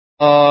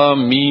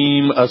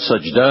میم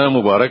السجده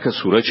مبارکه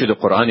سوره چې د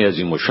قران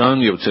عظیم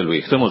شان یو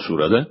څلوېښتمه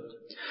سوره ده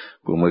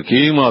په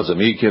مکه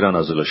معظمه کې را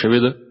نازله شوې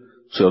ده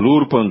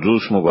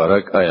 450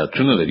 مبارک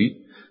آیاتونه لري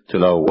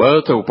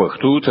تلاوت او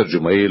پښتو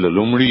ترجمه یې له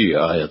لومړي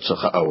آیت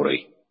څخه اوري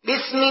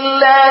بسم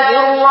الله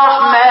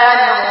الرحمن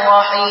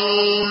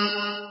الرحیم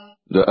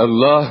د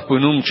الله په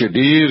نوم چې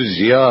ډیر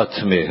زیات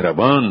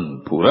مهربان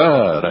پورا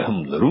رحم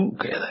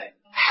لرونکی دی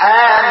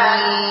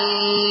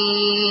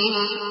حمیم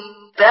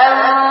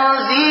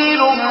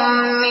تنزيل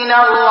من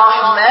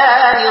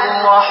الرحمن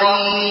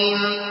الرحيم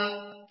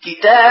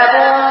كتاب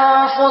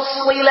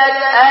فصلت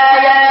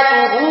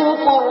آياته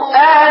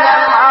قرآنا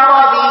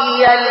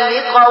عربيا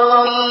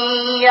لقوم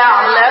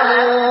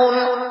يعلمون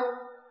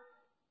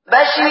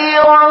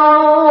بشيرا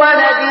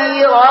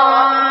ونذيرا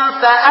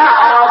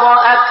فأعرض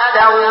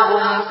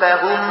أكثرهم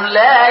فهم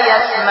لا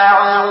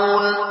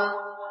يسمعون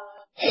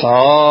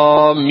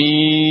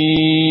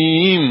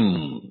حمیم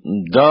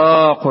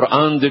دا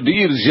قرآن د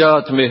ډیر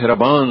زیات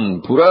مهربان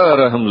پورا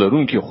رحم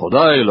لرونکي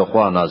خدای له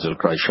خوا نازل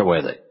کړی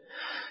شوی دی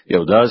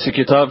یو داسې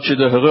کتاب چې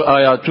د هغه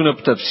آیاتونه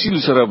په تفصیل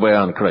سره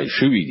بیان کړی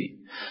شوی دی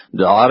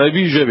د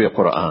عربي ژبې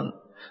قرآن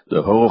د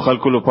هغو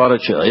خلکو لپاره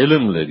چې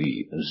علم لري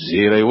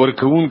زیری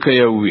ورکوونکی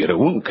او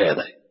ویرونکی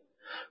دی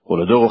خو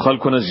له دغو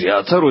خلکو نه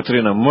زیاتره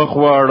ترېنه مخ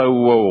واړه او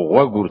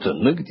غوږ ورته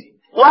نږدي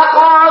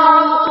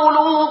وقالوا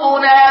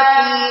قلوبنا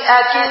في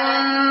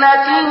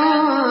أكنة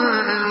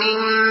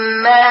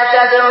مما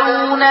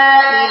تدعونا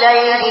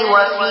إليه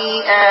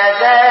وفي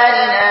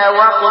آذاننا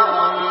وقر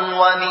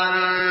ومن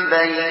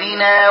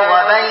بيننا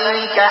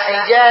وبينك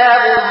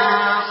حجاب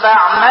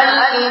فاعمل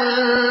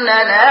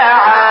إننا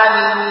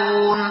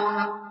عاملون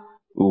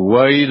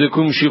وای د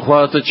کوم شي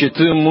خواته چې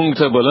ته مونږ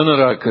ته بلنه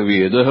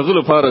راکوي د هغه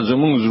لپاره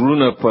زمونږ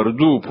زړونه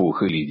پردو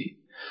پوښلي دي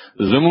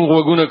زمونږ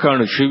وګونه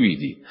کانه شوی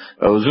دي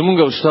او زمونږ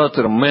او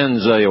ستاتر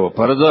منځ یو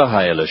پرده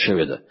حایله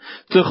شوی ده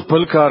ته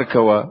خپل کار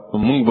کوه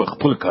مونږ به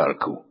خپل کار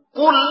کوو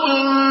قل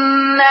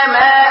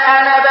إنما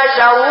أنا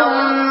بشر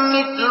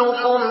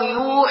مثلكم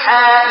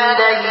يوحى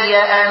إلي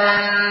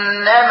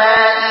أنما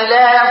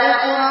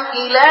إلهكم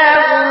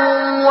إله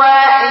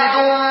واحد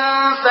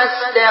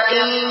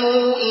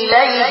فاستقيموا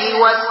إليه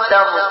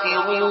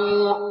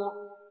واستغفروه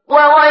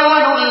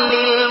وويل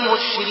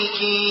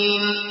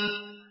للمشركين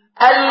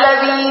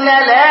الذين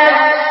لا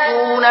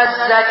يؤتون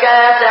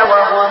الزكاة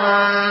وهم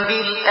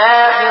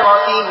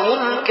بالآخرة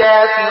هم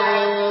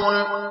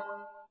كافرون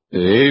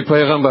ای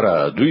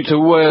پیغمبره دوی ته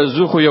وایه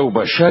زه خو یو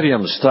بشر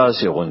یم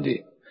ستاسې غوندې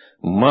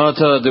ما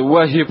ته د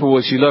وحی په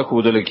وسیله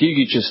ښودل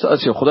کېږي چې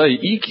ستاسې خدای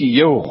ایکی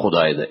یو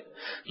خدای دی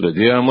له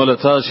دې امله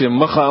تاسې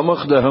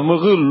مخامخ د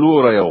همغه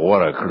لوری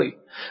غوره کړئ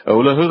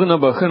او له هغه نه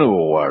بخښنه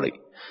وغواړئ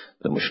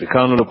د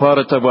مشرکانو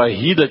لپاره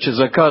تباهي ده چې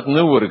زکات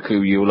نه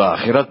ورکوي او له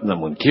آخرت نه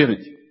منکر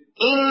دي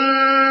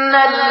إن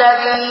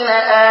الذين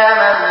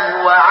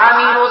آمنوا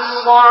وعملوا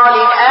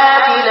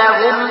الصالحات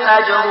لهم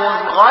أجر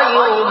غير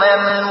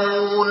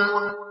ممنون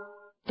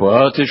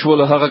پاتې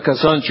شول هغه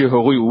کسان چې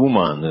هغوی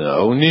ومانه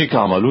او نیک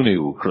عملونه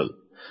وکړل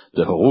د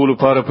هغو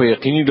لپاره په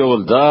یقیني ډول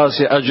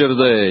داسې اجر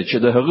دی چې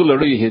د هغه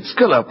لړۍ هیڅ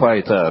کله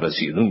پای ته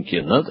رسیدونکې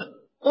نه ده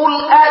قل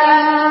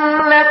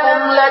أئنكم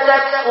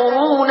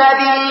لتكفرون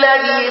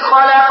بالذي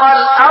خلق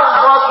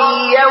الأرض في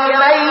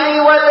يومين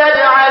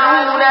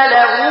وتجعلون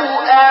له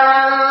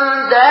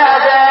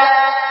أندادا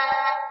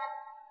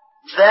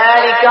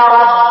ذلك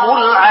رب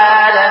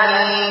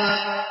العالمين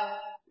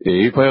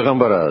ای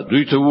پیغمبره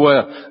دوی ته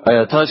وایه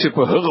آیا تاسو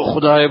په هغه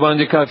خدای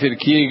باندې کافر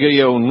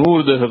کیږئ او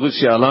نور د هغه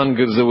سیالان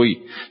ګرځوي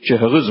چې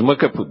هغه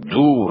زمکه په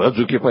دوه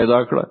ورځو کې پیدا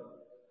کړه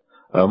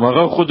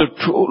هغه خود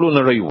ټول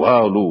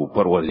نړیوالو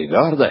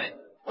پروردگار دی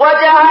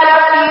وجعل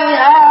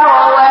فيها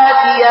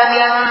رواسي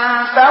من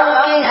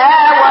فوقها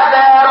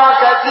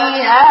وبارك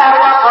فيها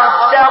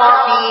وقدر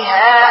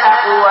فيها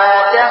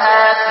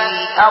أقواتها في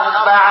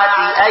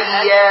 4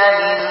 أيام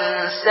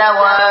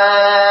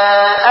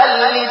سواء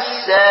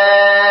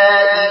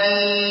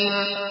للسائلين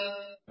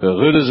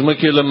غیر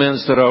زمکه لمنځ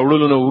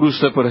راوړلو نو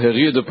ورسته پر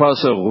هغه د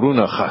پاسه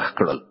غرونه خخ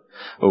کړل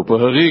او په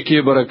هغه کې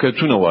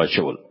برکتونه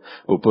واچول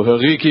او په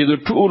هغه کې د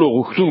ټولو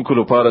غوښتونکو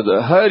لپاره د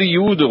هر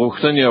یو د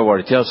غوښتنې او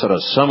اړتیا سره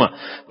سمه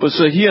په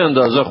صحیح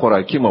اندازه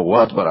خوراکي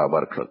مواد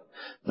برابر کړل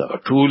دا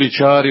ټولې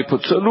چارې په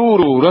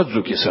 4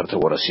 ورځو کې سرته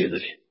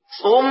ورسېدلې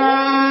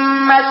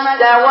ثم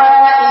استوى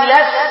إلى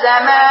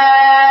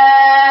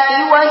السماء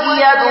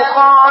وهي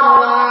دخان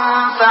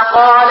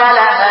فقال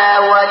لها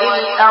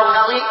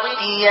وللأرض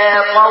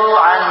ائتيا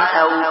طوعا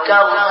أو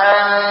كرها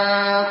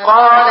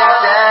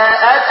قالتا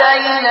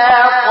أتينا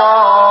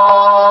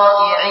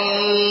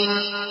طائعين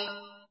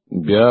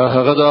بیا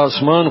هغه د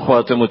اسمان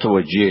خواته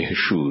متوجه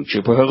شو چې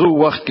په هغه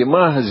وخت کې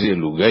ما هزې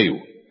لوګیو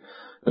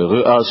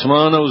هغه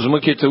اسمان او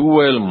زمکه ته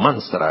وویل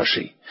منځ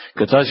راشي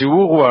که تاسو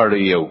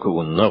وغواړئ او که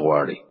نه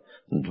غواړئ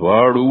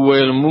دواړو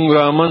وویل مونږ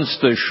را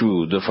منځته شو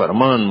د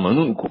فرمان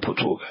منونکو په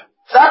توګه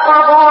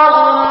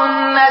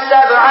فقضاهن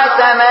 7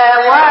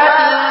 سماوات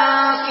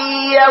في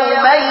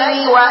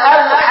يومين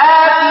وأوحى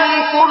في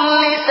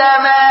كل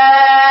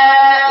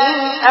سماء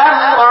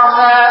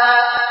أمرها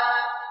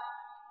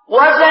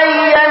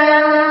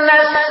وزينا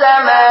السماء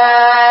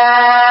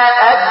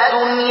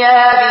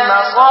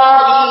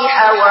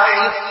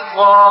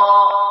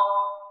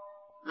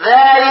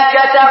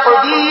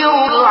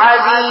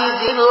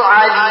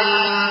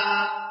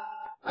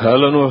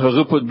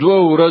هغه په 2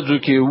 ورځو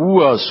کې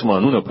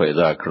اسمانونه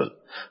پیدا کړل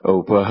او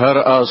په هر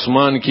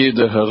اسمان کې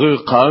د هغه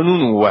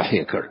قانون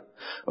وحی کړ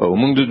او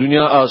موږ د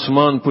دنیا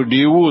اسمان په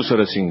دیوو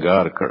سره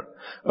سنگار کړ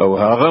او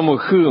هغه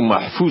مخ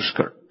محفوظ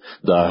کړ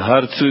دا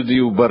هر څه دی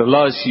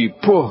برلاسي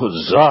په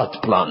ذات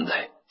پلان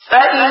دی.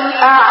 فإن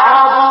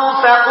أعرضوا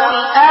فقل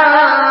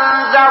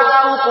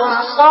أنذرتكم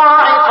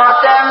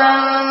صاعقة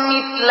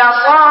مثل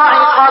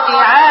صاعقة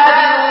عاد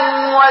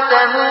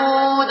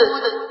وثمود.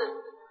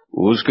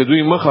 اوس که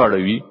دوی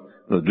مخاړوي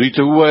نو دوی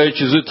ته وایي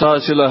چې زه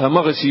تاسو له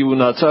همغه سیو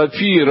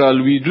ناڅاپي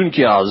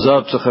رالویدونکو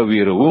عذاب څخه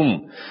ویروم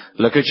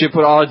لکه چې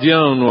پر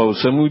عادیانو او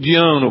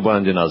سمودیانو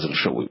باندې نازل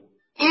شوی.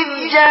 إذ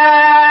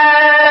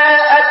جاءتهم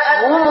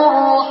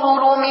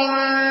الرسل من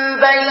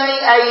بين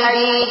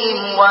أيديهم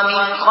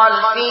ومن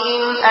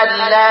خلفهم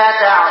ألا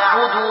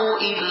تعبدوا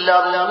إلا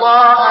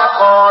الله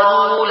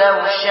قالوا لو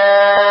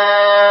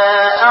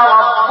شاء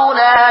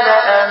ربنا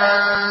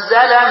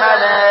لأنزل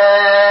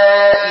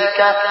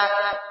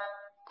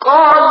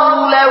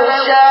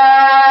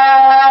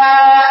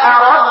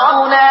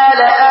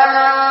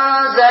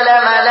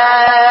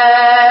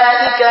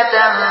ملائكة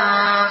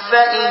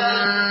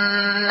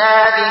فإنا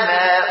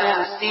بما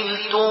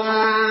أرسلتم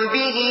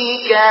به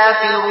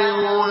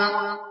كافرون.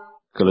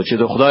 کله چې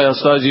د خدای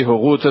استازي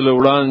هغه ته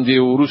وړاندې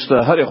ورسته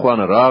هر خوان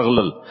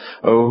راغلل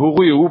او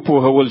هغه یو په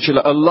هول چې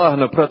الله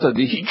نه پرته د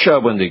هیڅ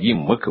بندګي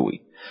مکوي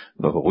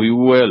نو هغه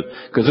ویل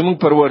که زمون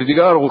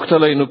پروردګار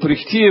غوښتلای نو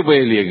پرختي به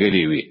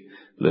لګلې وي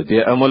لدې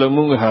عمل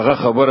مونږ هغه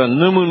خبره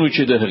نه منو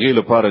چې د هغې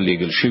لپاره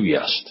لګل شوی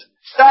است.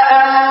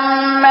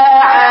 فأما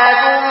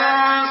عاد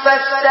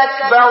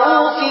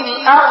فاستكبروا في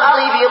الأرض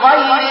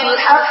بغير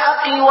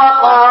الحق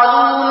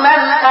وقالوا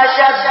من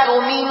أشد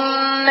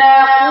منا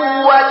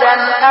قوة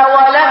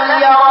أولم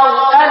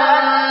يروا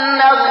أن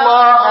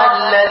الله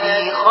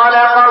الذي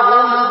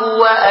خلقهم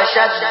هو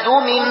أشد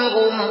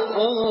منهم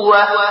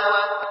قوة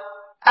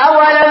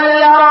أولم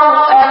يروا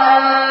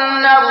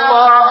أن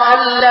الله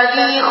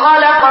الذي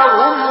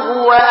خلقهم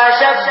هو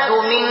أشد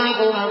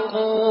منهم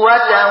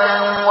قوة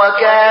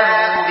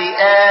وكانوا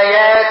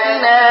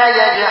بآياتنا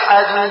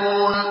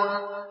يجحدون.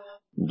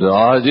 د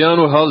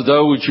عادیانو حال دا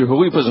و چې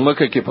هغوی په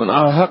ځمکه کې په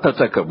ناحقه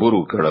تکبر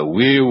وکړ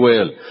وی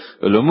ویل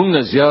لمونږ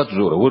نه زیات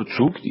زور ور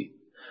څوک دي.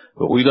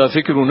 هغوی دا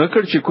فکر نه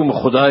کړ چې کوم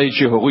خدای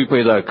چې هغوی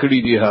پیدا کړی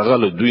دی هغه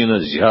له دوی نه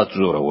زیات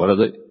زور ور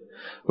دی.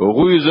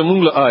 هغوی زمونږ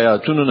له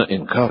آیاتونو نه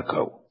انکار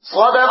کاوه.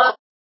 صدق.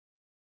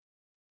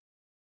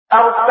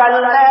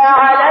 أرسلنا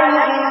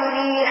عليهم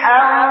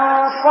ريحا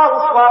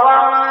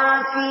صرصرا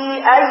في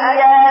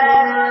أيام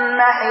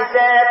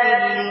نحسات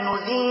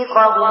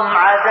لنذيقهم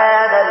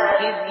عذاب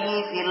الخزي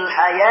في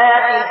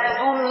الحياة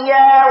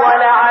الدنيا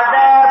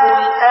ولعذاب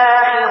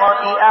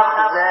الآخرة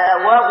أخزى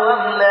وهم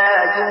لا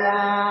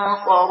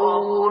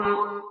ينصرون.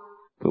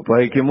 په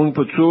پای کې مونږ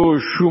په څو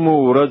شومو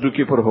ورځو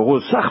کې پر هغو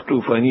سخت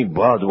طوفاني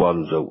باد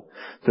والوزو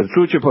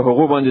ترڅو چې په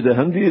هغو باندې د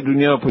همدې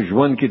دنیا په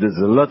ژوند کې د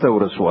ذلت او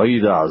رسوایی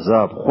د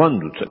عذاب خوند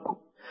وڅکو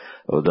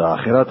او د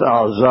آخرت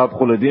عذاب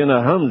خو لدينا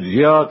هم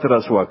زیات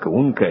رسوا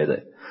کوونکی دی.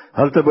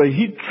 هلته به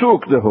هیڅ څوک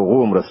د هغو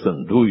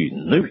مرستندوی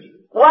نه وي.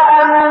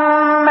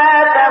 وأما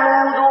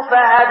ثمود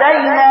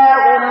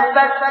فهديناهم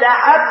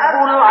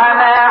فاستحبوا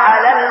العمى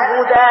على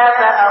الهدى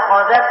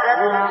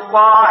فأخذتهم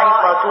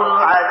صاعقة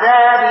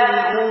العذاب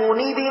الهون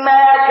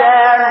بما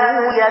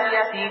كانوا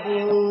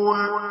يكسبون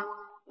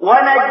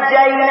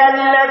ونجينا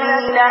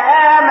الذين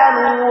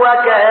آمنوا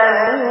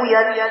وكانوا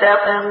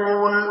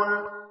يتقون.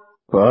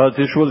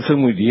 فاتش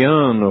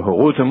والسمودیان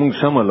هغه ته موږ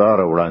سم لار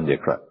وړاندې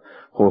کړ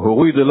خو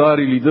هغوی د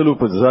لارې لیدلو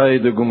په ځای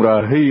د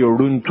گمراهۍ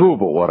وړون توب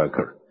غوړه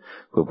کړ.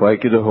 په پای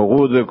کې د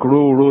هغو د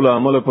کړو وړو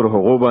عمل پر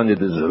هغو باندې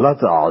د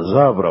ذلت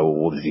عذاب را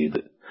وغورځید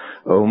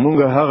او موږ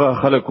هغه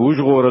خلک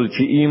وژغورل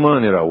چې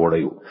ایمان را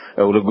وړیو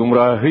او له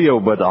گمراهۍ او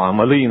بد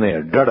عملۍ نه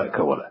ډډه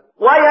کوله.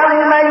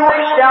 ويوم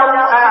يحشر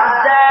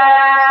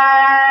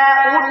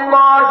أعداء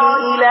الله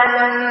إلى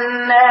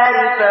النار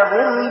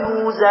فهم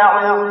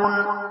يوزعون.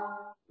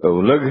 او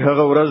لږ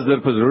هغه ورځ در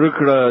په زړه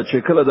کړه چې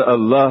کله د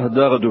الله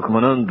دغه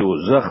دښمنان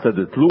دوزخ ته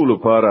د تلو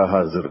لپاره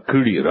حاضر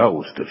کړي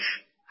راوستل شي.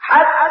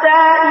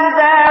 حتى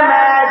إذا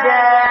ما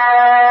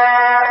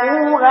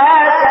جاءوها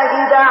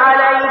شهد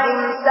عليهم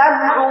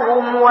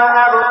سمعهم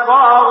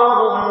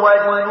وأبصارهم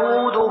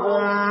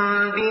وجلودهم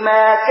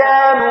بما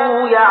كانوا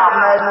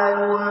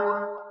يعملون.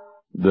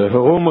 د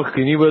هغو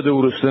مخکنی به د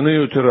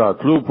ورستنیو تر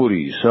راتلو پورې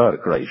ایثار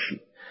کړی شي.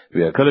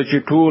 بیا کله چې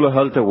ټول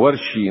هلته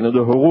ورشي نو د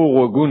هغو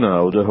غوګونه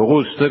او د هغو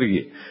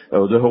سترګې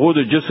او د هغو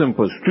د جسم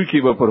په ستوکي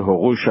به پر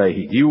هغو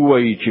شاهدي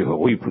وایي چې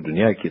هغوی په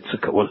دنیا کې څه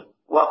کول.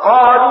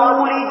 وقالوا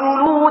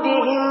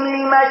لجلودهم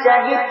لم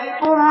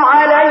شهدتم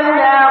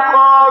علينا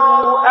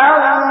قالوا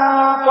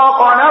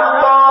أنطقنا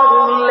الله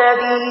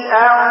الذي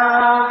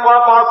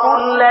أنطق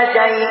كل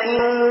شيء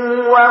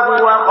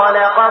وهو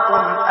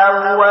خلقكم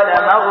أول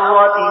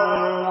مرة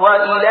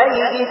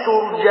وإليه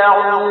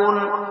ترجعون.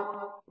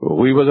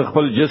 هغوی به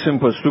خپل جسم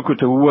په ستوکو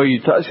ته وایي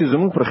تاسو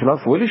زموږ پر خلاف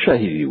ولې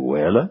شاهدي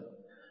وایله.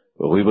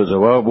 هغوی به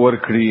جواب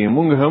ورکړي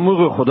موږ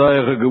همغه خدای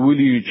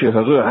غږولي چې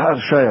هغه هر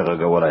شی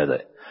غږولای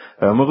دی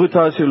هغه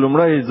تاسو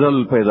لمړی ځل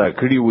پیدا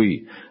کړی وي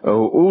او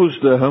اوس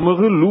د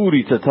هغه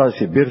لوري ته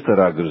تاسو بیرته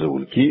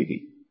راګرځول کیږي.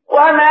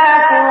 وما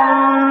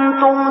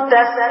كنتم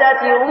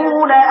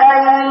تستترون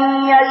أن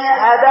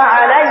يشهد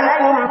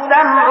عليكم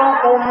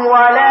سمعكم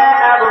ولا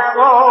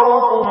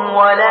أبصاركم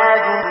ولا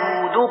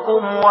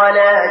جلودكم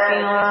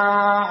ولكن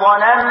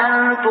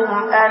ظننتم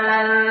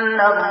أن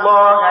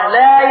الله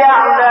لا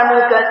يعلم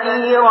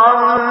كثيرا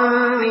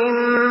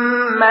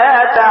مما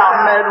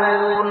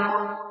تعملون.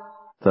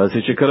 تاسو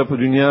چې کله په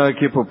دنیا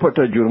کې په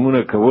پټه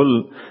جرمونه کول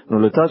نو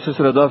له تاسو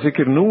سره دا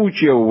فکر نه و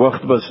چې یو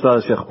وخت به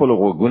تاسو خپل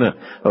غوګونه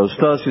او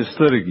تاسو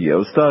سترګې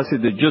او تاسو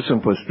د جسم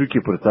په ستوکي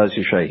پر تاسو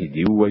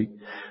شاهدي وای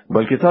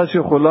بلکې تاسو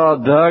خلا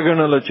دا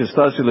غنل چې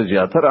تاسو له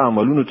زیاتره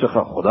عملونو څخه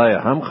خدای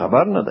هم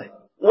خبر نه دی.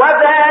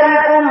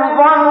 وذلكم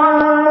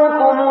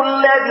ظنكم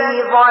الذي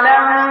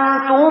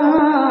ظننتم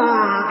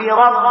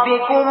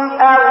بربكم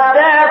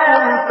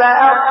أرداكم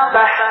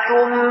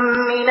فأصبحتم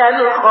من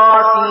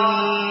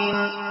الخاسرين.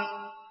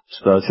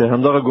 تاسو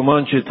همدغه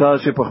ګمان چې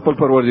تاسو په خپل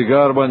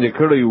پروردګار باندې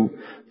کړیو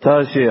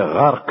تاسو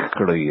غرق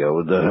کړی او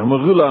د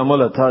همغه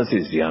عمل تاسو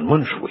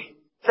زیانمن شوي.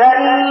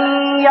 فإن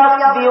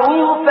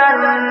يصبروا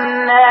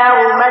فالنار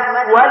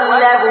مثوى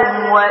لهم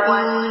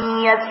وإن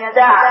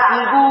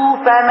يستعتبوا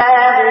فما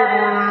هم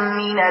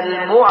من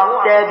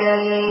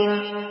المعتبين.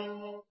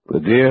 په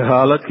دې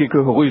حالت کې که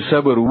هغوی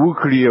صبر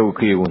وکړي او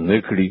که یې ونه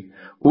کړي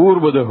اور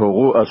به د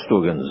هغو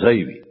استوګنځي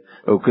وي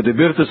او که د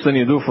بیرته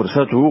ستنېدو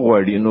فرصت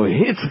وغواړي نو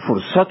هیڅ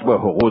فرصت به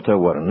هغو ته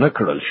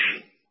ورنکړل شي.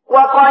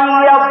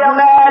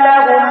 وقيضنا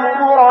لهم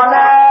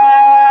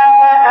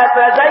قرناء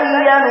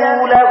فزينوا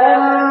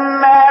لهم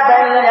ما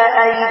بين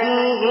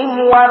أيديهم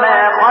وما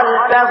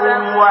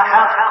خلفهم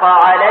وحق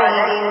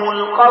عليهم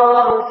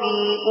القول في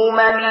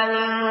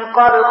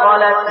قد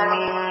خلت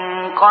من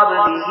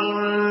قبلهم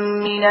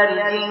من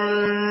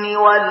الجن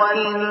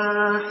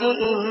والإنس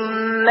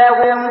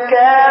إنهم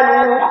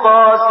كانوا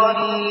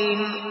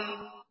خاسرين.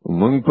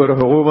 مونږ پر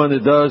هغه باندې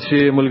داسې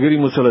ملګری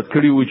مسلط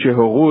کړی و چې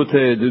هغه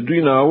ته د دوی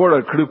نه وړه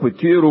کړ په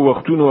تیرو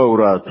وختونو او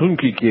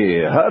راتونکو کې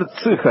هر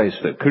څه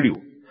خایسته کړیو.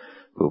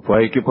 په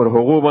پای کې پر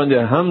هغه باندې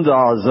هم د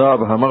عذاب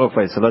همغه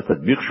فیصله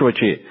تطبیق شو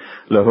چې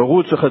له هغه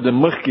څخه د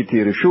مخ کې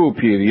تیر شو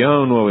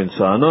پیریانو او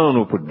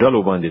انسانانو په ډلو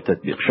باندې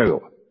تطبیق شوی.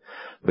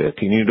 په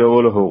یقیني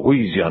ډول هغه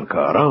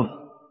زیانکاران.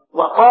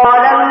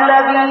 وقال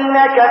الذين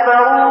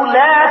كفروا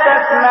لا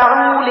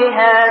تسمعوا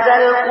لهذا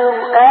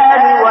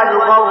القرآن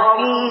والغوا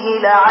فيه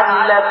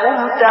لعلكم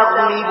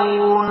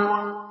تغلبون.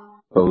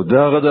 او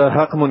داغه د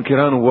حق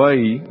منکران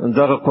وای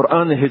داغه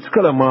قرآن هیڅ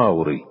کله ما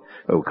اوري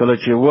او کله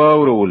چې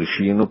واورول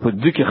شي نو په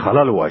دې کې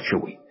خلل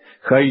واچوي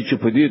خای چې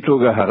په دې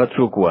توګه هغه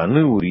څوک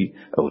وانه اوري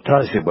او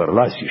تاسو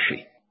برلاسي شي.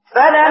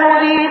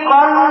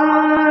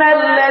 فلنذيقن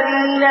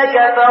الذين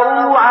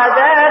كفروا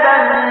عذابا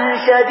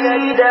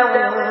شديدا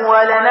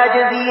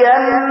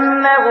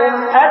ولنجزينهم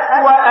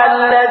أسوأ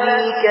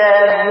الذي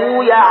كانوا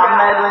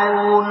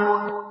يعملون.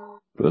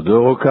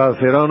 دغه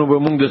کافرانو به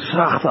موږ د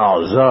سخت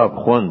عذاب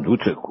خوند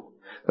وڅکو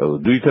او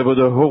دوی ته به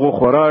د هغو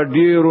خورا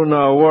ډیرو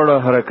ناوړه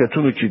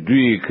حرکتونو چې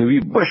دوی کوي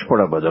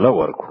بشپړه بدله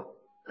ورکو.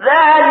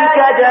 ذلك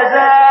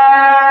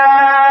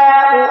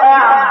جزاء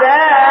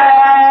أعداء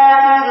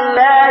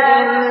الله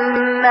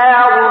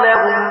النار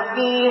لهم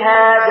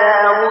فيها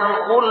دار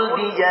الخلد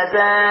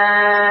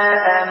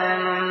جزاء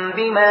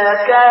بما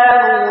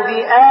كانوا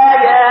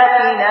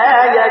بآياتنا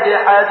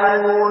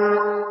يجحدون.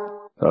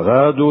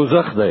 هغه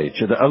دوزخ دی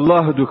چې د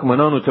الله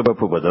دښمنانو ته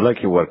په بدله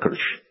کې ورکړ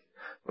شي.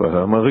 په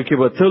هغه کې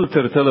به تل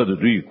تر تله د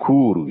دوی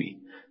کور وي.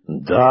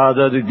 دا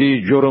د دې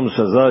جرم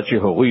سزا چې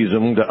هغوی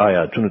زموږ د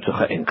آیاتونو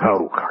څخه انکار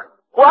وکړ.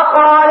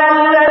 وقال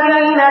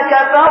الذين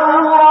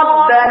كفروا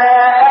ربنا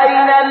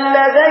أين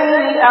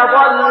الذين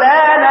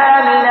أضلانا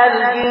من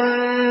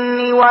الجن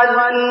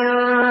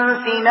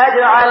والإنس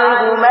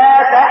نجعلهما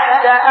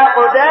تحت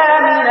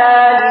أقدامنا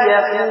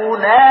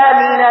ليكونا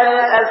من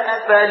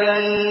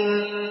الأسفلين.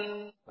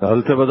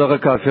 هلته به دغه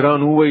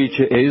کافران وایي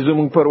چې ای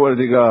زموږ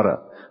پروردګاره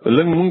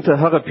لږ مونږ ته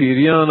هغه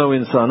پیریان او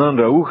انسانان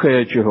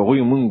راوخی چې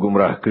هغوی مونږ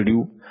گمراه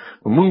کړیو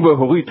مونږ به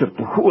هغوی تر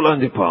پښو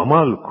لاندې په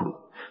عمل کړو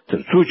تر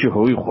څو چې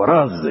هغوی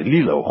خورا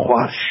ذلیل او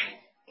خوار شي.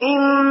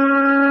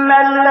 إن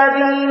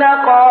الذين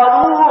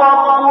قالوا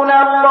ربنا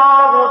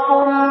الله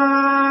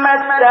ثم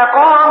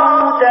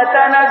استقاموا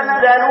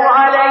تتنزل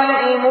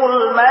عليهم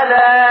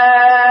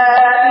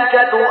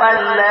الملائكة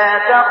ألا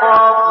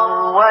تخافوا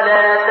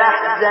ولا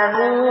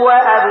تحزنوا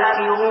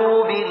وأبشروا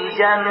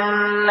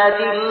بالجنة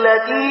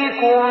التي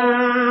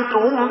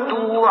كنتم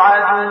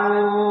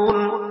توعدون.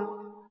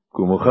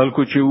 کوم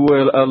خلکو چې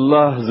وویل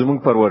الله زموږ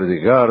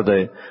پروردګار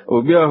دی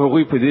او بیا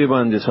هغوی په دې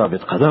باندې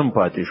ثابت قدم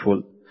پاتې شول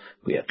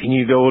په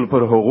یقیني ډول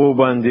پر هغو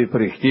باندې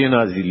فرښتې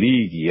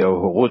نازلېږي او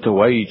هغو ته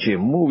وایي چې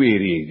مو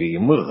ویریږئ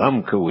مو غم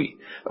کوئ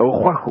او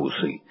خوښ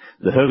اوسئ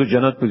د هغه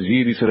جنت په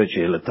زیري سره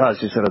چې له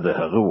تاسو سره د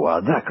هغه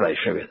وعده کړی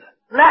شوې ده.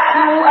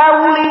 نحن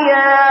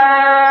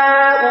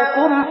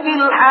أولياؤكم في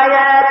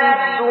الحياة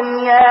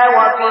الدنيا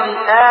وفي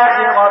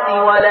الآخرة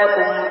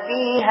ولكم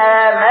فيها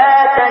ما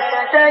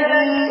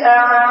تشتهي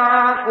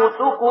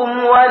أنفسكم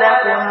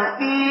ولكم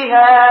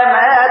فيها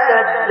ما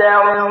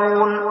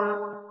تدعون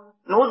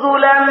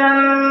نزلا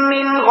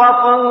من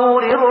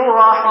غفور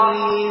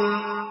رحيم.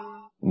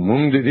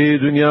 مونږ د دې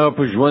دنیا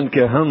په ژوند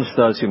کې هم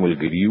ستاسو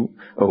ملګریو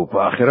او په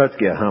آخرت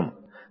کې هم.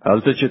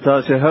 هلته چې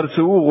تاسو هر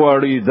څه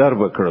وغواړئ در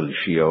وکړل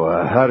شي او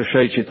هر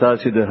شی چې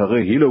تاسو د هغه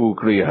هیله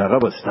وکړئ هغه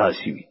به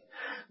ستاسو وي.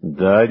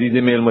 دا د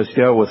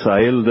میلمستیا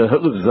وسایل د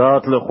هغه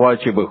ذات له خوا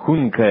چې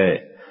بخونکی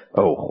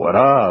او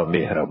خورا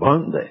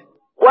مهربان دی.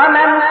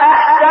 ومن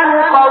أحسن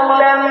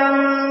قولا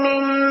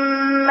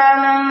ممن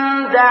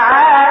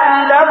دعا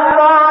إلى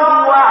الله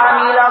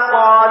وعمل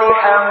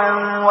صالحا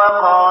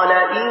وقال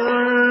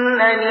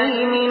إنني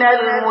من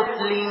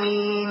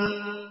المسلمين.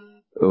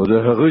 او د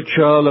هغه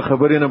چا له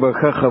خبرې نه به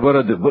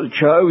خبره د بل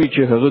چاوي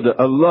چې هغه د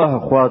الله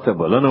خواته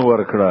بلنه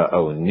ورکړه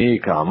او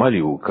نیک عمل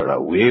وکړه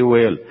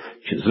ویل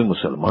چې زه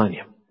مسلمان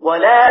یم.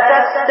 ولا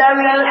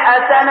تستوي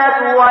الحسنة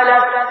ولا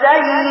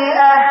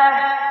السيئة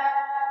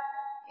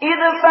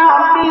ادفع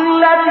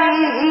بالتي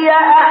هي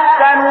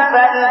أحسن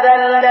فإذا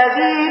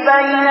الذي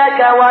بينك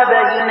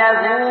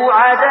وبينه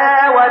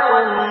عداوة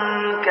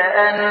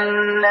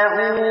كأنه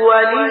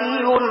ولي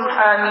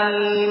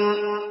حميم.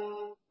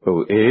 او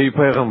ای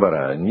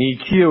پیغمبره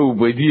نیکی او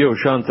بدی او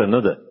شانته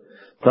نه ده.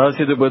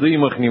 تاسو د بدی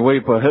مخنیوي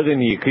په هغه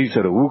نیکی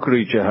سره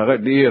وکړئ چې هغه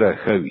ډیره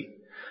خوي.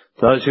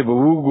 تاسو به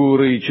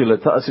وګورئ چې له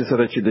تاسو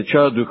سره چې د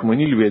چا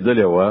دښمنی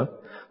لویدلې و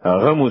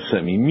هغه مو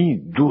صمیمي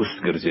دوست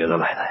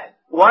ګرځیدلی دی.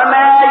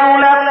 وما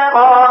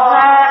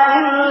يلقاها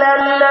إلا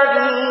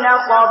الذين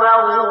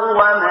صبروا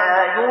وما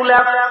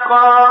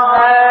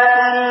يلقاها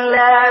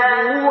إلا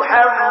ذو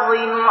حظ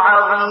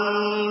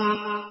عظيم.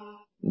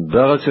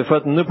 دغه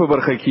صفت نه په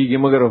برخه کیږي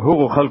مګر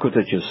هغو خلکو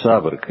ته چې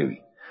صبر کوي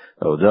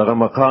او دغه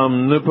مقام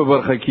نه په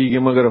برخه کیږي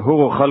مګر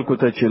هغو خلکو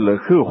ته چې له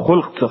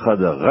خلق څخه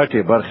د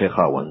غټه برخه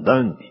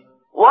خاوندان دي.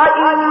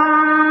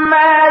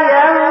 وَإِمَّا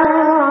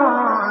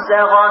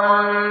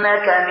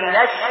يَنزَغَنَّكَ مِنَ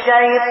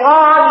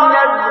الشَّيْطَانِ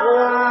نَزْغٌ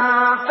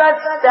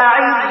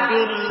فَاسْتَعِذْ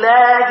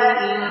بِاللَّهِ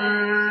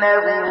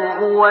إِنَّهُ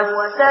هُوَ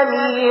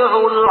السَّمِيعُ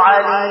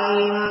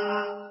الْعَلِيمُ.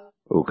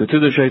 او کته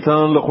د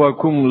شیطان لخوا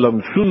کوم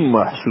لمسون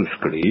محسوس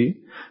کړي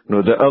نو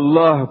د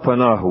الله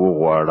پناه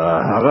وغواړه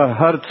هغه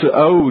هر څه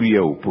اوري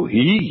او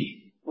پوهیږي.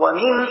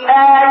 ومن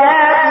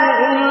آياته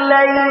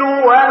الليل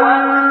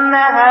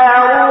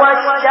والنهار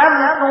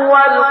والشمس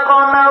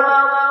والقمر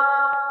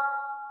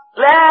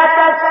لا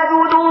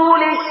تسجدوا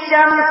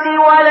للشمس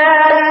ولا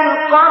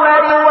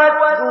للقمر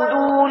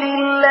واسجدوا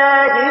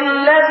لله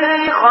الذي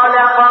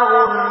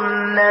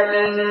خلقهن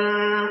إن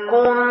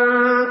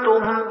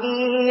كنتم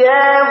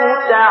إياه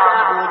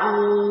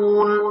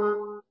تعبدون.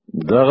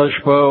 دغه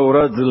شپه او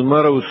ورځ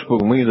لمر او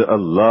سپوږمۍ د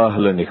الله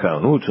له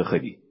نښانو څخه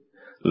دي.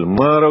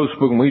 لمر او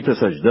سپوږمۍ ته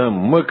سجده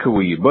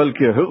مکوئ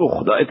بلکې هغه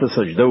خدای ته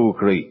سجده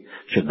وکړئ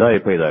چې دای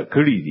پیدا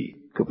کړی دی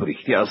که پر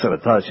اختیار سره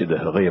تاسو د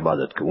هغه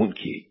عبادت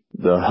کوونکی.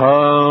 د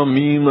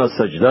حامیم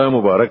سجده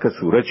مبارکه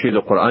سوره چې د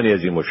قران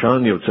عظیم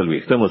شان یو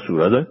څلوېښتمه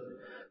سوره ده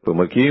په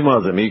مکه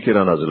معظمه کې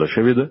را نازله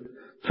شوې ده.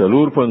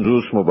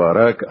 450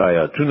 مبارک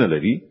آیاتونه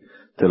لري.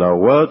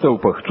 تلاوت او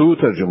پښتو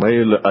ترجمه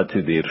یې له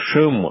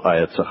 18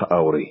 آیت څخه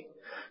اوري.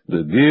 د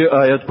دې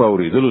آیت په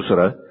اوریدلو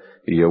سره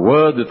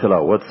یو د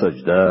تلاوت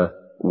سجده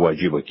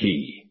واجب کی.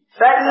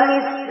 فإن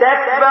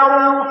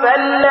استكبروا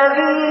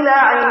فالذين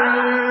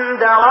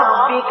عند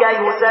ربك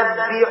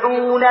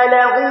يسبحون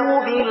له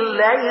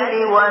بالليل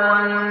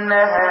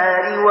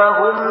والنهار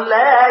وهم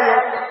لا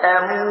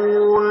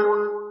يسأمون.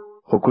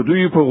 خو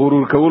کدوی په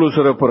غرور کولو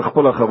سره پر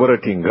خپل خبره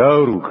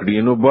ټینګار وکړي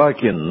نو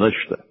باکې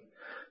نشته.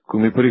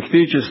 کومې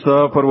پرختي چې ستا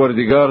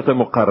پروردگار ته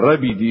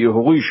مقرب دي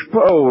هغه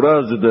شپه او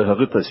ورځ د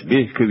هغه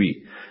تسبیح کوي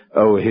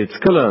او هیڅ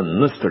کله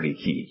نستړي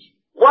کیږي.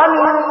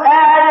 ومن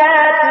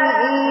آياته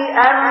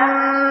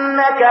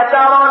أنك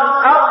ترى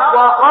الأرض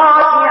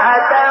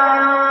خاشعة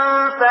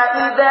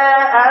فإذا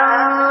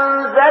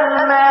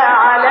أنزلنا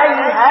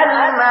عليها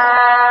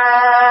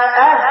الماء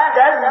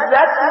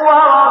اهتزت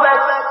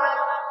وربت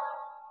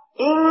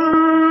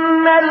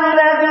إن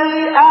الذي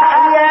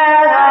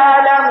أحياها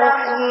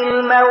لمحيي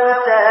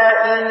الموتى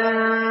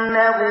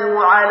إنه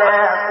على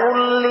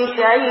كل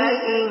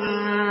شيء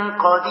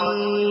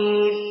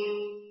قدير.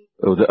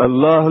 او د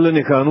الله له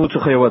نښانو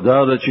څخه یو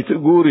دا چې ته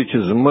ګوري چې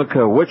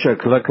زمکه وچه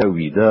کلکه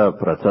ویده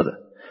پرته ده.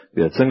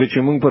 بیا څنګه چې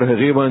موږ پر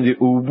هغه باندې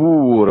اوبو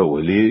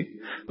ورولې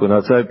په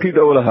ناڅاپي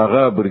ډول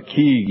هغه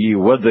برکیږي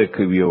وده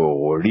کوي او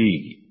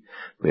وړيږي.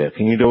 په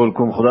یقیني ډول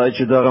کوم خدای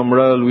چې دغه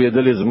مړه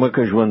لویدل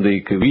زمکه ژوندۍ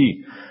کوي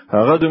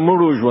هغه د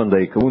مړو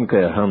ژوندۍ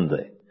کوونکی هم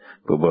دی.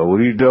 په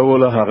باوري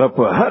ډول هغه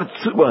په هر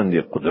څه باندې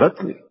قدرت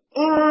لري.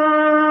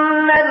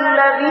 إن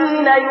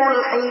الذين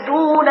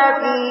يلحدون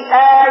في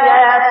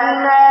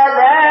آياتنا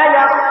لا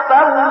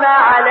يخفون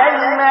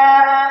علينا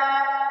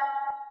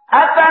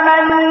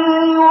أفمن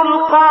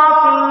يلقى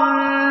في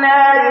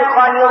النار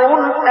خير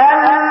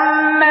أم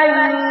من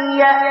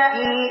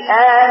يأتي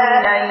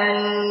آمنا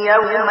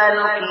يوم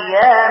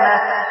القيامة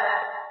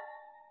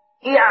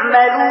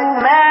اعملوا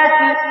ما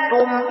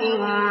شئتم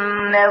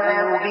إنه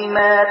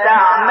بما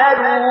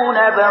تعملون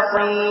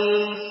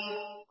بصير.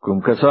 کوم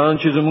کسان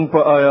چې زموږ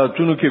په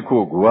آیاتونو کې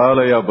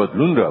کوګواله یا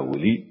بدلون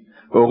راولي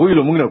هغه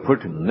له موږ نه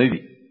پټ نه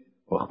دي.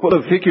 خپل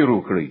فکر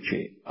وکړئ چې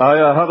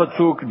آیا هغه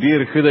څوک ډیر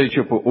خدای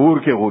چې په اور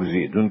کې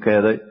غورځیدونکی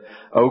دی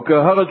او که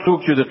هغه څوک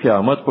چې د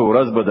قیامت په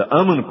ورځ به د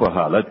امن په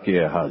حالت کې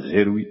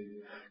حاضر وي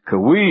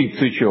کوي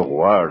چې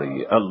غواړي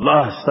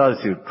الله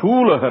ستاسو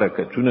ټول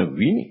حرکتونه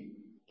ویني.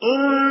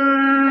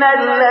 إن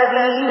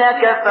الذين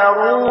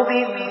كفروا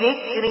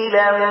بالذكر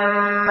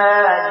لما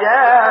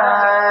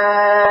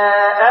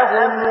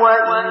جاءهم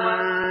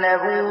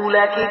وإنه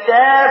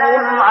لكتاب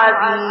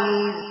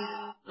عزيز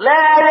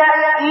لا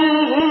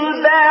يأتيه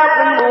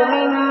الباطل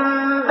من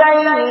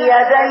بين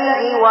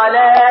يديه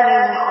ولا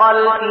من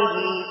خلفه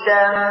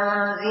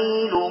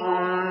تنزيل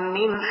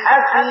من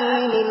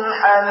حكيم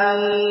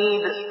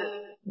حميد.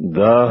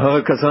 دا هغه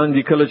کسان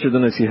دي کله چې د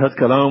نصیحت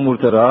کلام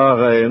ورته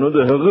راغی نو د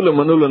هغه له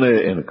منلو نه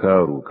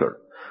انکار وکړ.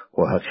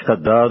 خو حقیقت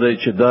دا دی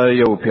چې دا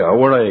یو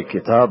پیاوړی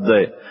کتاب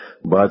دی،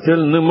 باطل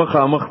نه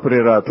مخامخ پر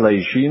راتلای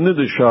شي نه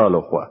د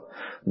شاله خو.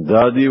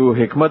 دا دی او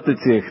حکمت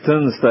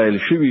څښتن ستایل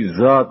شوی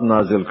ذات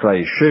نازل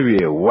کړی شوی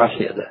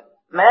وحی ده.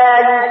 ما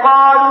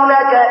يقال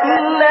لك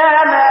إلا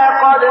ما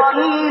قد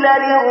قيل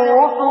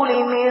للرسل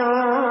من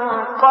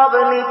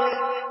قبلك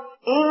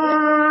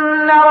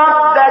إن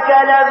ربك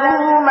لذو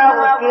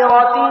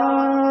مغفرة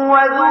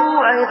وذو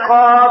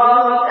عقاب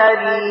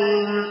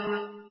أليم.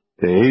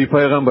 ای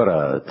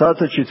پیغمبره تا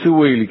ته چې څه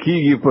ویل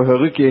کیږي په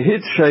هغه کې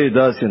هیڅ شی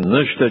داسې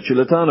نشته چې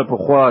لتانه په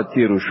خوا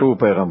تیر شو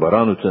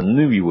پیغمبرانو ته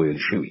نوی ویل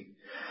شوی.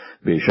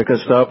 بهشکه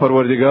ستا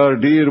پروردگار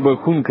ډیر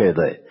بخښونکی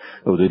دی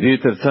او د دې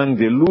ترڅنګ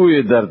د لوی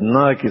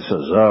دردناکې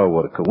سزا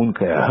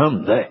ورکوونکی هم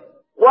دی.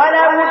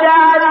 ولو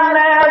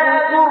جعلناه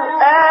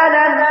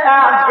قرآنا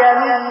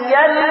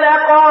أعجميا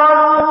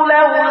لقالوا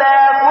لولا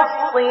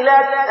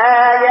فصلت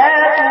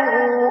آياته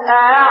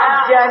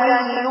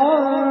أعجمي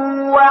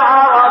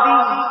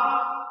وعربي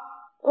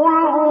قل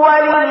هو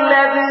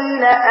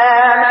للذين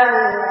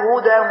آمنوا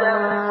هدى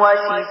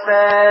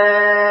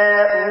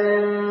وشفاء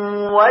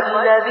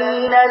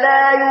والذين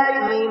لا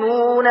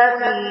يؤمنون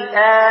في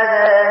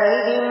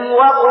آذانهم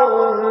وقر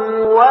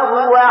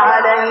وهو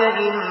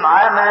عليهم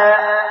عمى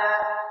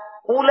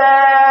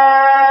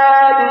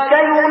أولئك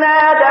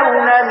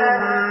ينادون من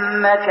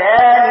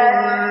مكان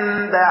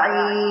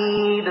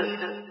بعيد.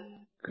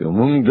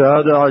 کوم دا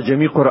د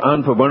عجمی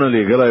قرآن په بڼه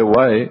لګلای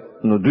وای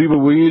نو دوی به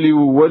ویلي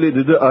ولې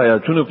د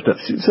آیاتونو په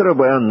تفصیل سره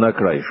بیان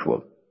نکړای شو.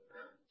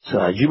 څه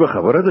عجیبه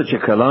خبره ده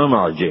چې کلام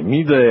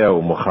عجمی دی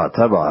او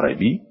مخاطب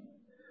عربي.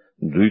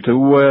 دوی ته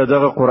وایي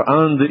دغه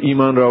قرآن د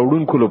ایمان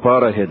راوړونکو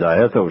لپاره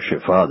هدایت او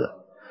شفا ده.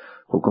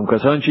 حکم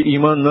کسان چې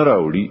ایمان نه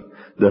راوړي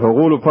د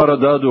هغو لپاره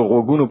دا د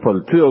غوګونو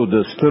پلته او د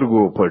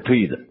سترګو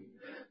پټی ده.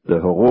 د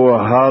هغو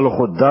حال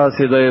خود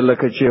داسې دی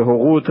لکه چې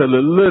هغو ته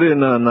لری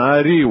نه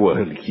ناری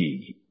وهل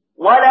کیږي.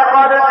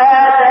 ولقد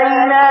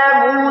آتينا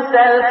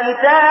موسى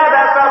الكتاب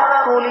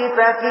فاختلف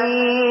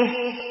فيه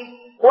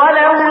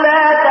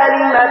ولولا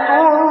كلمة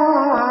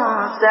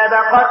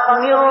سبقت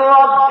من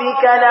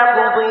ربك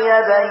لقضي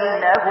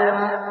بينهم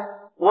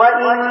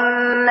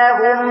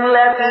وإنهم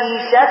لفي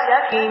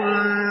شك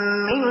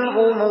منه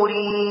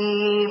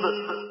مريب.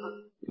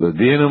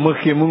 لدین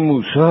مخکې موږ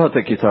موسی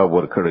ته کتاب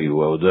ورکړی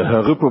او د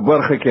هغه په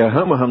برخه کې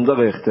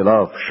همدغه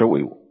اختلاف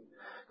شوی و.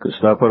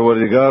 کستا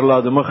پروردگار لا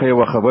د مخه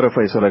یو خبره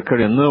فیصله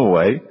کړي نه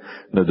وای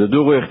نو د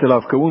دغه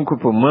اختلاف کوونکو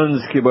په منځ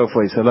کې به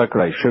فیصله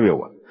کړای شوی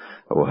و.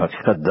 او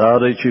حقیقت دا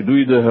دی چې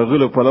دوی د هغه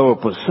له پلوه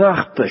په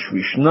سخت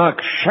تشویشناک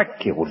شک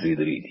کې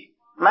غورځېدلي دي.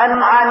 من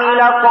عمل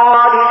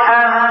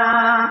صالحا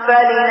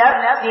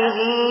فلنفسه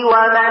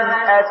ومن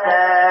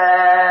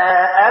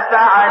أساء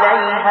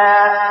فعليها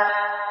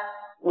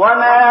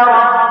وما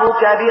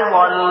ربك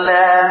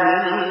بظلام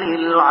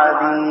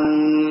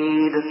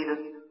للعبيد.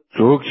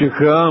 څوک چې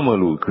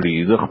عمل وکړي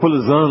د خپل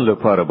ځان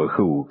لپاره به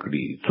خو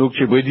وکړي، څوک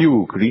چې بدی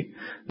وکړي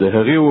د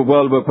هغه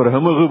وبال به پر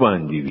همغه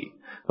باندې وي.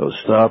 او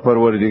ستا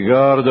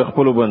پروردگار د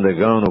خپل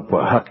بندگانو په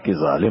حق کې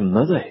ظالم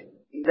نه دی.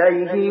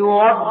 إليه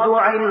يرد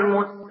علم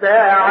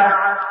الساعة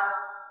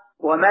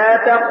وما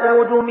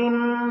تخرج من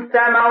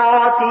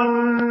ثمرات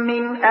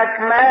من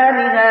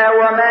أكمامها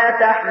وما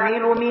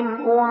تحمل من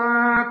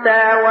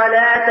أنثى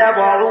ولا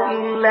تضع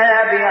إلا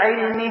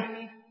بعلمه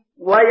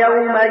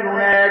ويوم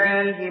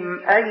يناديهم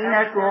أين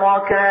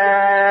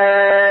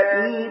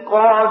شركائي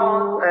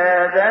قالوا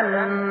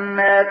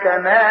آذناك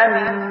ما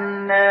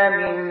منا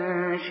من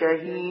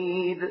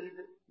شهید.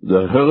 د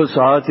هغه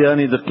ساعت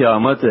یعنی د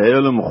قیامت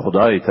علم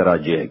خدای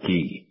تراجع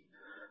کی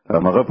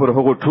هغه پر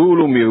هغه ټول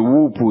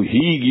میوه په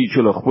هیږي چې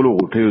له خپل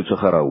غټیو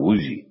څخه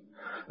راوځي.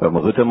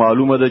 هغه ته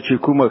معلومه ده چې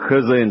کومه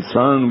خزه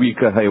انسان وی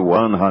که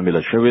حیوان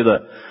حامله شوی ده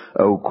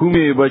او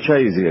کومه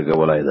بچای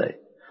زیږولای دی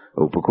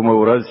او په کومه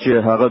ورځ چې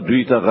هغه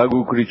دوی ته غږ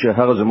وکړي چې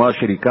هغه زما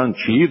شریکان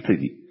چیرته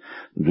دي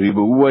دوی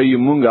به وایي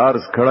مونږ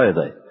عرض کړای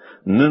دی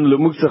نن له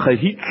موږ څخه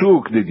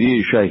هیڅوک د دې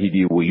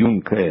شاهدي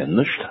ویونکی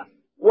نشته.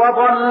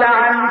 وضل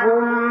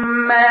عنهم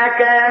ما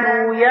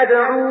كانوا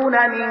يدعون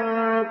من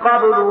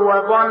قبل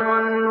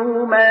وظنوا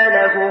ما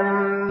لهم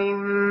من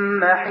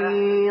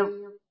محيط.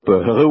 په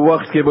هغه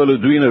وخت کې بل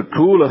دوی نه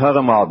ټول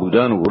هغه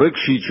معبودان ورک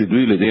شي چې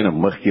دوی له دینه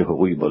مخکې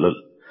هغوی بلل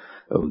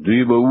او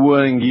دوی به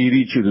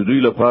وانګيري چې دوی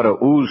لپاره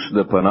اوس د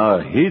پناه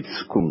هیڅ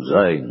کوم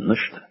ځای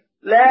نشته.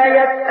 لا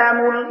يسأم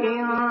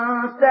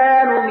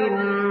الإنسان من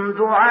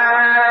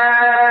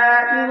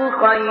دعاء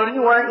الخير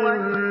وإن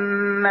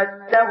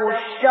مسه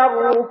الشر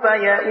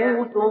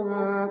فيئوس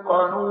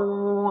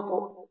قنوط.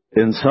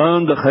 انسان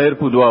د خیر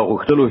په دعا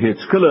غوښتلو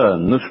هیڅ کله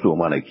نشته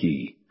منکی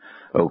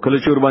او کله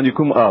چې ور باندې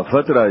کوم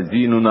آفت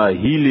راځي نو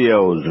ناهیلي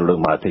او زړه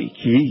ماتي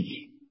کیږي.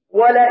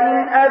 ولئن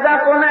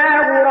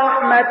أذقناه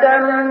رحمة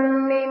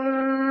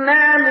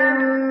منا من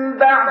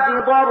بعد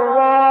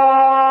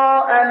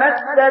ضراء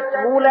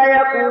مسته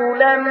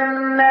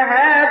ليقولن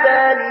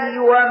هذا لي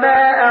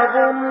وما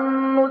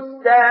أظن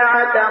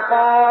الساعة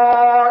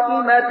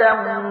قائمة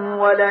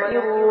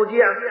ولئن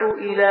رجعت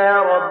إلى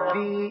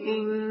ربي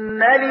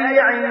إن لي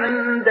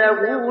عنده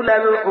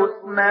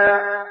للحسنى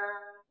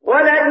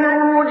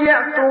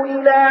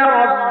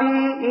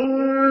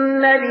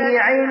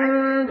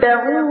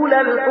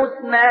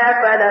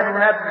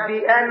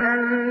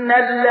فلننبئن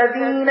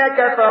الذين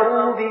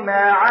كفروا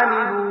بما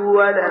عملوا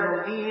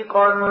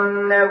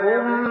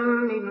ولنذيقنهم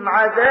من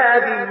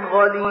عذاب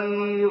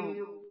غليظ.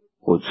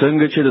 خو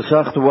څنګه چې د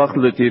سخت وخت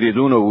له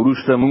تیریدون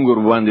وروسته موږ ور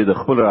باندې د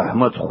خپل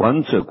رحمت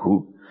خوند څکو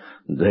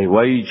دی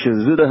وایي چې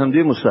زه د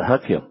همدې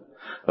مستحق یم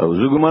او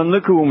زه ګمان نه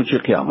کوم چې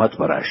قیامت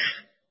راشي.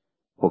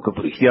 خو که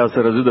په اختیار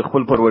سره زه د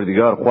خپل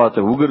پروردګار خواته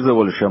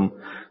وګرځول شم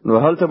نو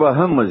هلته به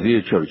هم مزید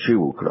چرچی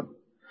وکړم.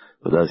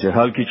 په داسې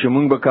حال کې چې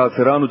موږ به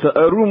کافرانو ته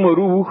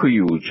ارومرو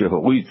وخیو چې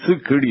هغوی څه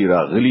کړي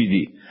راغلي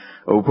دي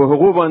او په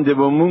هغو باندې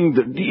به موږ د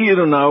ډیر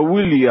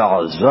ناولی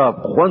عذاب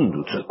خوند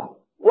وڅکو.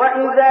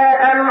 وَإِذَا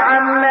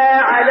أَنْعَمْنَا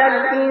عَلَى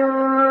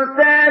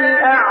الْإِنسَانِ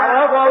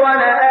أَعْرَضَ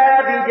وَنَأَىٰ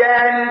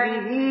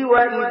بِجَانِبِهِ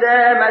وَإِذَا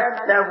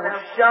مَسَّهُ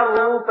الشَّرُّ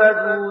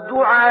فَذُو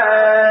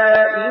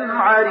دُعَاءٍ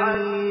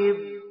عَرِيضٍ.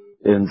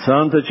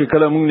 انسان ته چې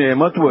کله موږ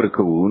نعمت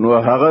ورکوو نو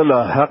هغه له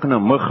حق نه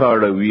مخ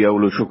اړوي او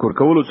له شکر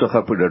کولو څخه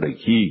په ډډه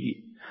کیږي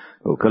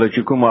او کله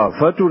چې کوم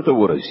آفت ورته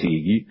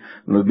ورسیږي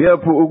نو بیا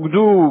په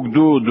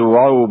اوږدو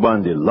دعاو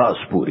باندې لاس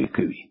پوري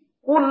کوي.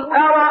 قل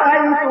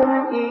أرأيتم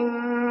إن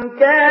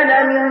كان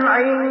من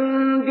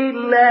عند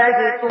الله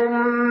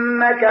ثم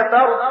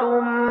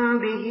كفرتم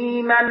به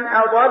من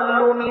أضل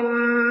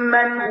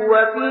ممن هو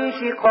في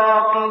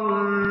شقاق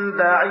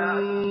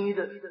بعيد.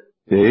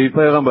 ای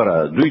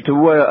پیغمبره دوی ته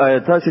وایي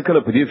آیات تاسو کله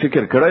په دې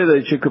فکر کړی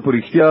دی چې په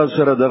اختیار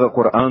سره دغه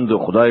قرآن د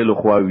خدای له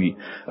خواوي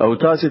او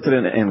تاسو تر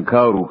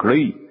انکار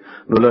وکړئ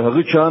نو له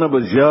هغه چانه به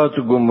زیات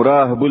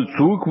گمراه بل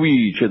څوک وي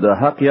چې د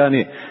حق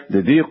یعنی د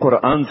دې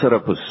قرآن سره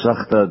په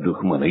سخته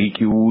دښمنۍ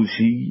کې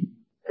ووسی.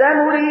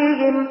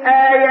 سنريهم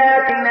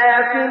آياتنا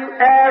في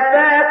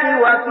الآفاق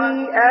وفي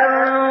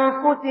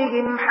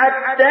أنفسهم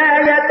حتى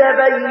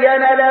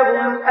يتبين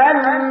لهم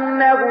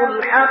أنه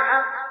الحق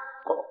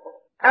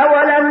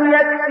أولم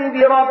يكف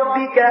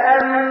بربك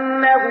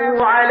أنه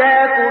على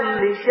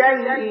كل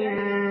شيء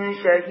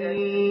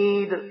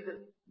شهيد.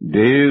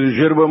 ډیر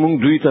ژر به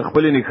موږ دوی ته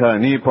خپل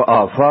نښانې په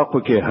آفاقو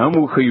کې هم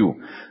وښیو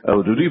او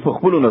د دوی په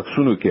خپل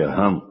نفسونو کې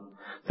هم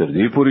تر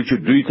دې پورې چې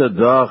دوی ته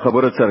دا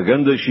خبره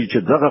څرګنده شي چې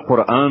دغه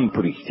قرآن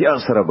پر اختیار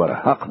سره بر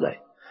حق دی.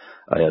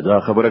 آیا دا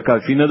خبره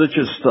کافی نه ده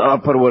چې ستا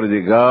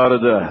پروردګار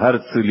د هر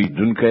څه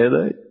لیدونکی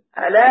دی؟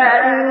 ألا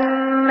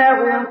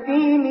إنهم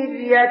في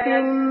مرية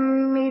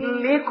من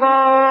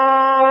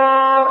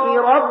لقاء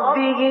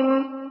ربهم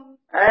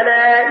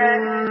ألا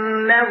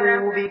إنه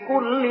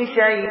بكل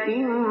شيء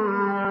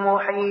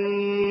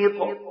محيط.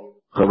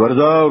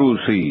 خبردار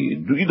اوسئ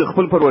دوی د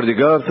خپل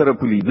پروردګار سره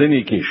په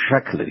لیدنې کې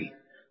شک لري.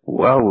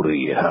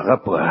 واوري هغه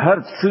په هر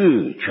څه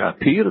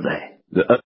چاپیر دی.